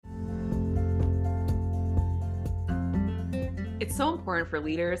It's so important for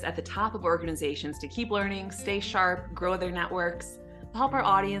leaders at the top of organizations to keep learning, stay sharp, grow their networks. To help our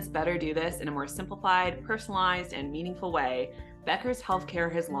audience better do this in a more simplified, personalized, and meaningful way, Becker's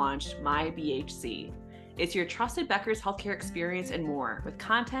Healthcare has launched MyBHC. It's your trusted Becker's Healthcare experience and more, with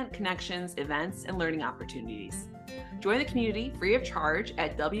content, connections, events, and learning opportunities. Join the community free of charge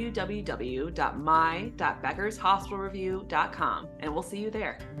at www.my.beckershospitalreview.com, and we'll see you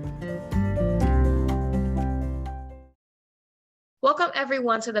there. Welcome,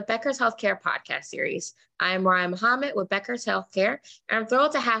 everyone, to the Becker's Healthcare podcast series. I am Ryan Muhammad with Becker's Healthcare, and I'm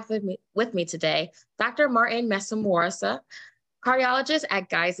thrilled to have with me today Dr. Martin Masumura, cardiologist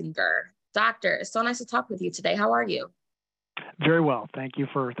at Geisinger. Doctor, it's so nice to talk with you today. How are you? Very well. Thank you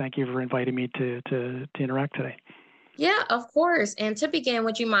for inviting me to interact today. Yeah, of course. And to begin,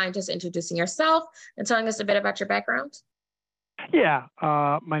 would you mind just introducing yourself and telling us a bit about your background? Yeah,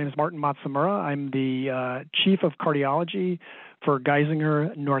 my name is Martin Masumura. I'm the chief of cardiology for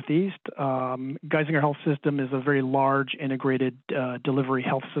Geisinger Northeast. Geisinger Health System is a very large integrated delivery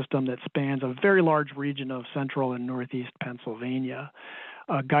health system that spans a very large region of central and northeast Pennsylvania.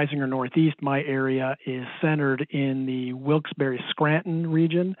 Geisinger Northeast, my area, is centered in the Wilkes-Barre-Scranton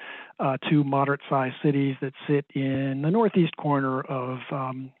region, two moderate-sized cities that sit in the northeast corner of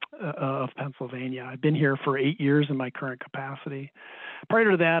Pennsylvania. I've been here for 8 years in my current capacity.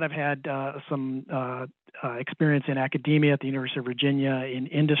 Prior to that, I've had some experience in academia at the University of Virginia, in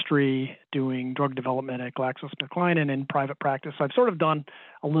industry, doing drug development at GlaxoSmithKline, and in private practice. So I've sort of done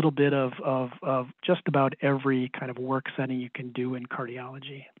a little bit of just about every kind of work setting you can do in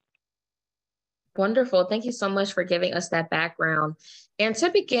cardiology. Wonderful. Thank you so much for giving us that background. And to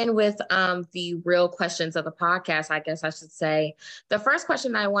begin with the real questions of the podcast, I guess I should say, the first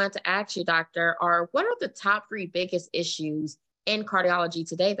question I wanted to ask you, Doctor, are what are the top 3 biggest issues in cardiology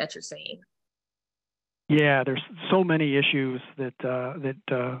today that you're seeing? Yeah, there's so many issues that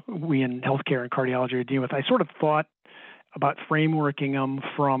we in healthcare and cardiology are dealing with. I sort of thought about frameworking them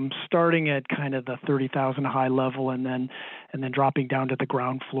from starting at kind of the 30,000 high level and then dropping down to the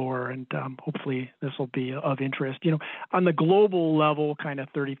ground floor, and hopefully this will be of interest. You know, on the global level, kind of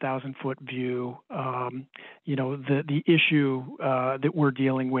 30,000 foot view, the issue that we're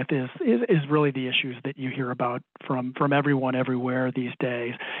dealing with is really the issues that you hear about from everyone everywhere these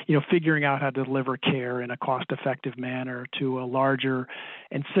days. You know, figuring out how to deliver care in a cost-effective manner to a larger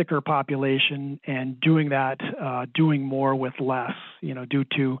and sicker population, and doing that, doing more with less. You know, due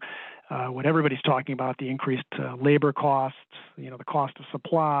to what everybody's talking about, the increased labor costs, the cost of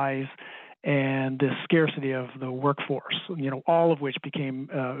supplies, and the scarcity of the workforce, all of which became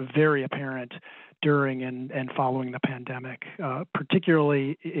very apparent during and following the pandemic,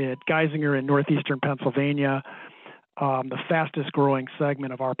 particularly at Geisinger in northeastern Pennsylvania. The fastest growing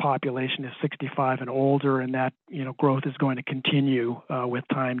segment of our population is 65 and older, and that growth is going to continue with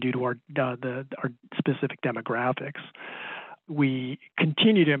time due to our specific demographics. We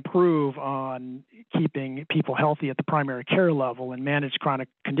continue to improve on keeping people healthy at the primary care level and manage chronic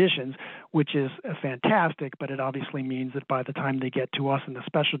conditions, which is fantastic, but it obviously means that by the time they get to us in the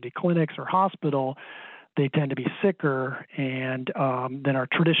specialty clinics or hospital, they tend to be sicker than our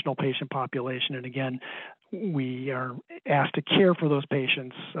traditional patient population. And again, we are asked to care for those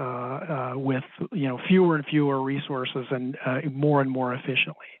patients with fewer and fewer resources and more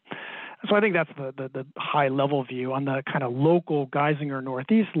efficiently. So I think that's the high level view. On the kind of local Geisinger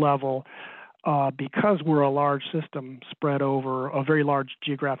Northeast level, because we're a large system spread over a very large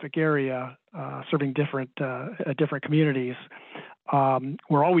geographic area, serving different communities,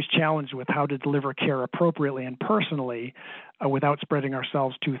 we're always challenged with how to deliver care appropriately and personally without spreading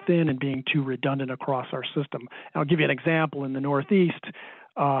ourselves too thin and being too redundant across our system. And I'll give you an example. In the Northeast,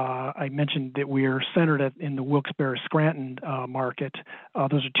 I mentioned that we are centered in the Wilkes-Barre-Scranton market.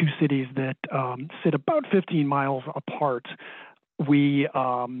 Those are two cities that sit about 15 miles apart. We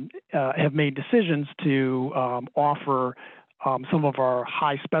have made decisions to offer some of our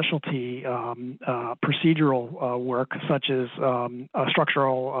high specialty procedural work, such as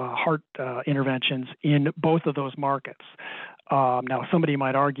structural heart interventions, in both of those markets. Now, somebody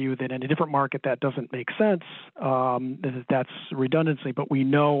might argue that in a different market that doesn't make sense, that's redundancy, but we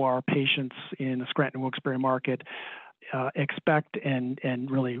know our patients in the Scranton-Wilkes-Barre market expect and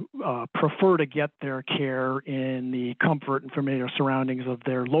really prefer to get their care in the comfort and familiar surroundings of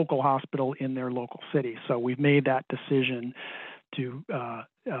their local hospital in their local city. So we've made that decision to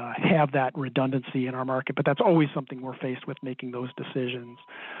have that redundancy in our market, but that's always something we're faced with, making those decisions.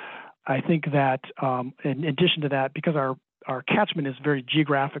 I think that in addition to that, because our catchment is very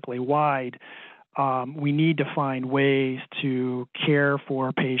geographically wide, We need to find ways to care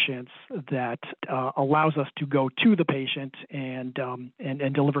for patients that allows us to go to the patient and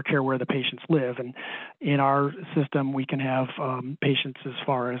deliver care where the patients live. And in our system, we can have patients as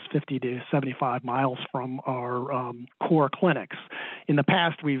far as 50 to 75 miles from our core clinics. In the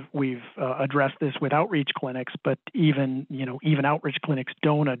past, we've addressed this with outreach clinics, but even outreach clinics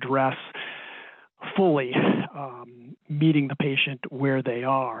don't address fully meeting the patient where they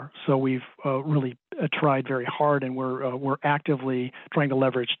are. So we've really tried very hard, and we're actively trying to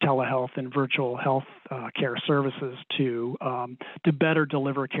leverage telehealth and virtual health care services to better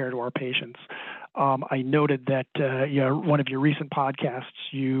deliver care to our patients. I noted that one of your recent podcasts,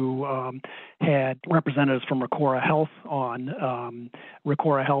 you had representatives from Recora Health on.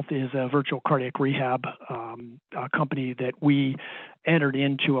 Recora Health is a virtual cardiac rehab company that we entered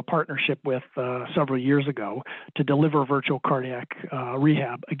into a partnership with several years ago to deliver virtual cardiac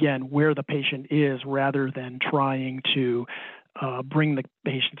rehab, again, where the patient is, rather than trying to bring the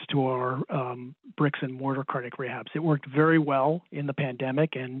patients to our bricks and mortar cardiac rehabs. It worked very well in the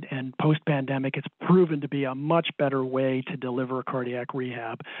pandemic, and post-pandemic, it's proven to be a much better way to deliver cardiac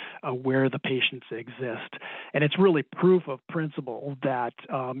rehab where the patients exist. And it's really proof of principle that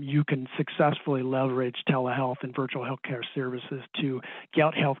you can successfully leverage telehealth and virtual healthcare services to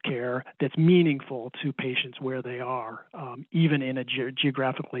get healthcare that's meaningful to patients where they are, even in a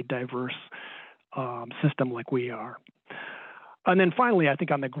geographically diverse system like we are. And then finally, I think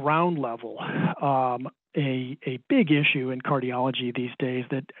on the ground level, a big issue in cardiology these days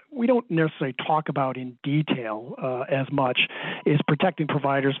that we don't necessarily talk about in detail as much is protecting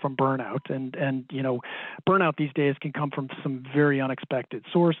providers from burnout. And burnout these days can come from some very unexpected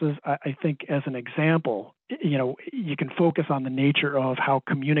sources. I think as an example, you can focus on the nature of how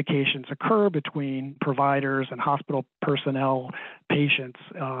communications occur between providers and hospital personnel, patients.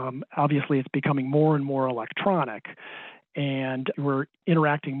 Obviously, it's becoming more and more electronic. And we're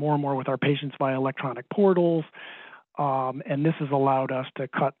interacting more and more with our patients via electronic portals. And this has allowed us to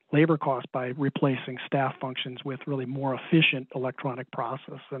cut labor costs by replacing staff functions with really more efficient electronic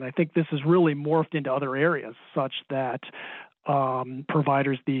process. And I think this has really morphed into other areas, such that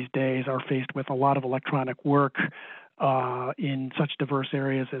providers these days are faced with a lot of electronic work in such diverse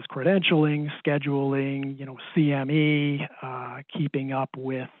areas as credentialing, scheduling, CME, keeping up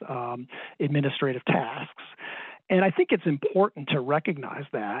with administrative tasks. And I think it's important to recognize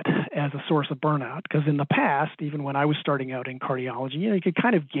that as a source of burnout, because in the past, even when I was starting out in cardiology, you could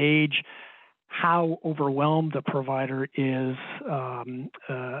kind of gauge how overwhelmed the provider is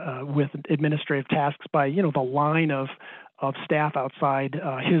with administrative tasks by, the line of staff outside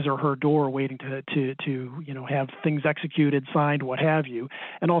his or her door waiting to have things executed, signed, what have you,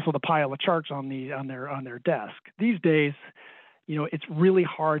 and also the pile of charts on their desk. These days, it's really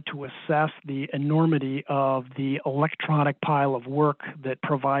hard to assess the enormity of the electronic pile of work that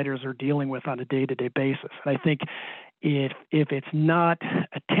providers are dealing with on a day-to-day basis. And I think if it's not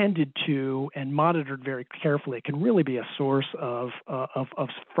attended to and monitored very carefully, it can really be a source of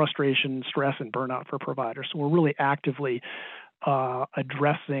frustration, stress, and burnout for providers. So we're really actively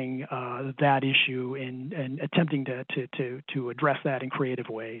addressing that issue and attempting to address that in creative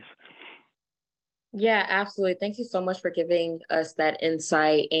ways. Yeah, absolutely. Thank you so much for giving us that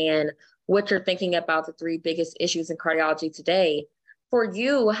insight and what you're thinking about the three biggest issues in cardiology today. For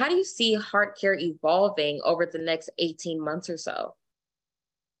you, how do you see heart care evolving over the next 18 months or so?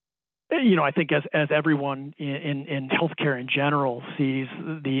 I think as everyone in healthcare in general sees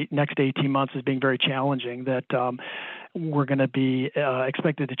the next 18 months as being very challenging, that we're going to be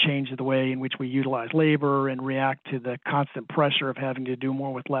expected to change the way in which we utilize labor and react to the constant pressure of having to do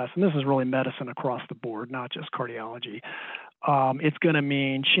more with less. And this is really medicine across the board, not just cardiology. It's going to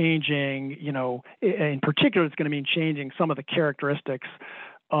mean changing, in particular, it's going to mean changing some of the characteristics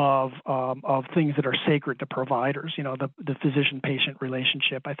of things that are sacred to providers, the physician-patient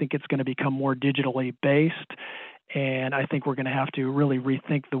relationship. I think it's going to become more digitally based, and I think we're going to have to really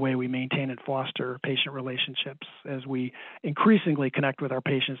rethink the way we maintain and foster patient relationships as we increasingly connect with our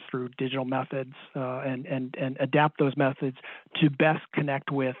patients through digital methods and adapt those methods to best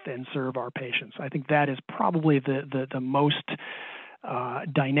connect with and serve our patients. I think that is probably the most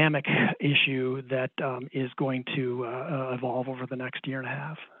dynamic issue that is going to evolve over the next year and a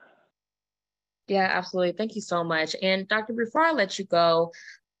half. Yeah, absolutely. Thank you so much. And Doctor, before I let you go,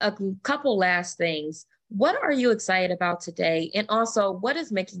 a couple last things. What are you excited about today? And also, what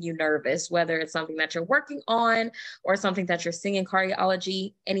is making you nervous, whether it's something that you're working on or something that you're seeing in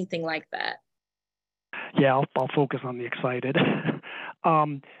cardiology, anything like that? Yeah, I'll focus on the excited.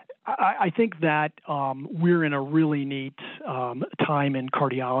 I think that we're in a really neat time in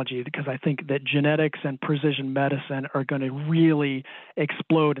cardiology, because I think that genetics and precision medicine are going to really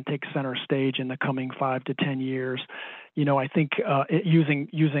explode and take center stage in the coming 5 to 10 years. I think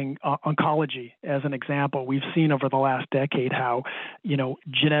using oncology as an example, we've seen over the last decade how,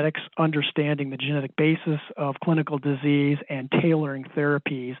 genetics, understanding the genetic basis of clinical disease and tailoring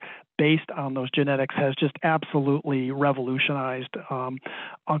therapies based on those genetics has just absolutely revolutionized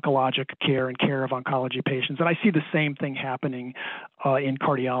oncologic care and care of oncology patients. And I see the same thing happening in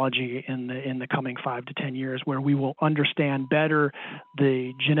cardiology in the coming 5 to 10 years, where we will understand better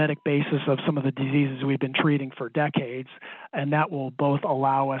the genetic basis of some of the diseases we've been treating for decades, and that will both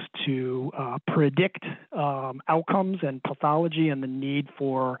allow us to predict outcomes and pathology and the need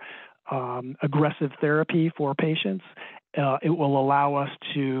for aggressive therapy for patients. It will allow us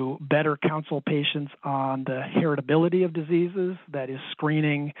to better counsel patients on the heritability of diseases, that is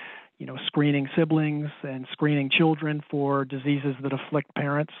screening siblings and screening children for diseases that afflict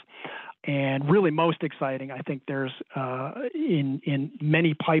parents. And really most exciting, I think there's in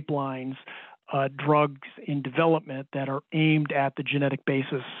many pipelines, drugs in development that are aimed at the genetic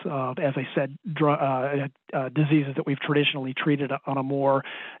basis of, as I said, diseases that we've traditionally treated on a more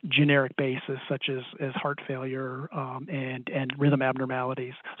generic basis, such as heart failure and rhythm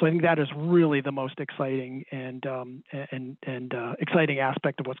abnormalities. So I think that is really the most exciting and exciting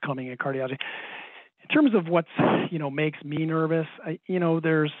aspect of what's coming in cardiology. In terms of what's makes me nervous,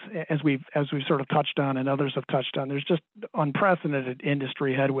 there's as we've sort of touched on and others have touched on, there's just unprecedented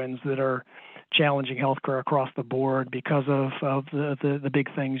industry headwinds that are challenging healthcare across the board because of the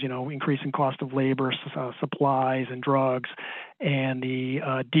big things, increasing cost of labor, supplies and drugs, and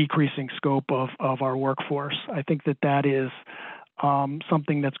the decreasing scope of our workforce. I think that is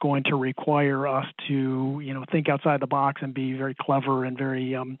something that's going to require us to, think outside the box and be very clever and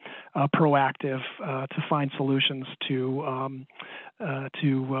very proactive to find solutions to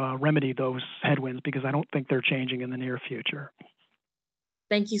remedy those headwinds, because I don't think they're changing in the near future.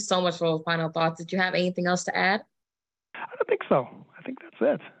 Thank you so much for those final thoughts. Did you have anything else to add? I don't think so. I think that's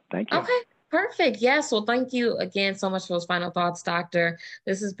it. Thank you. Okay. Perfect. Yes. Well, thank you again so much for those final thoughts, Doctor.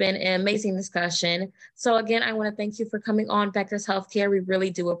 This has been an amazing discussion. So again, I want to thank you for coming on Becker's Healthcare. We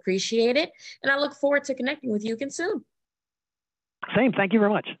really do appreciate it. And I look forward to connecting with you again soon. Same. Thank you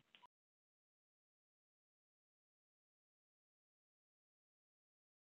very much.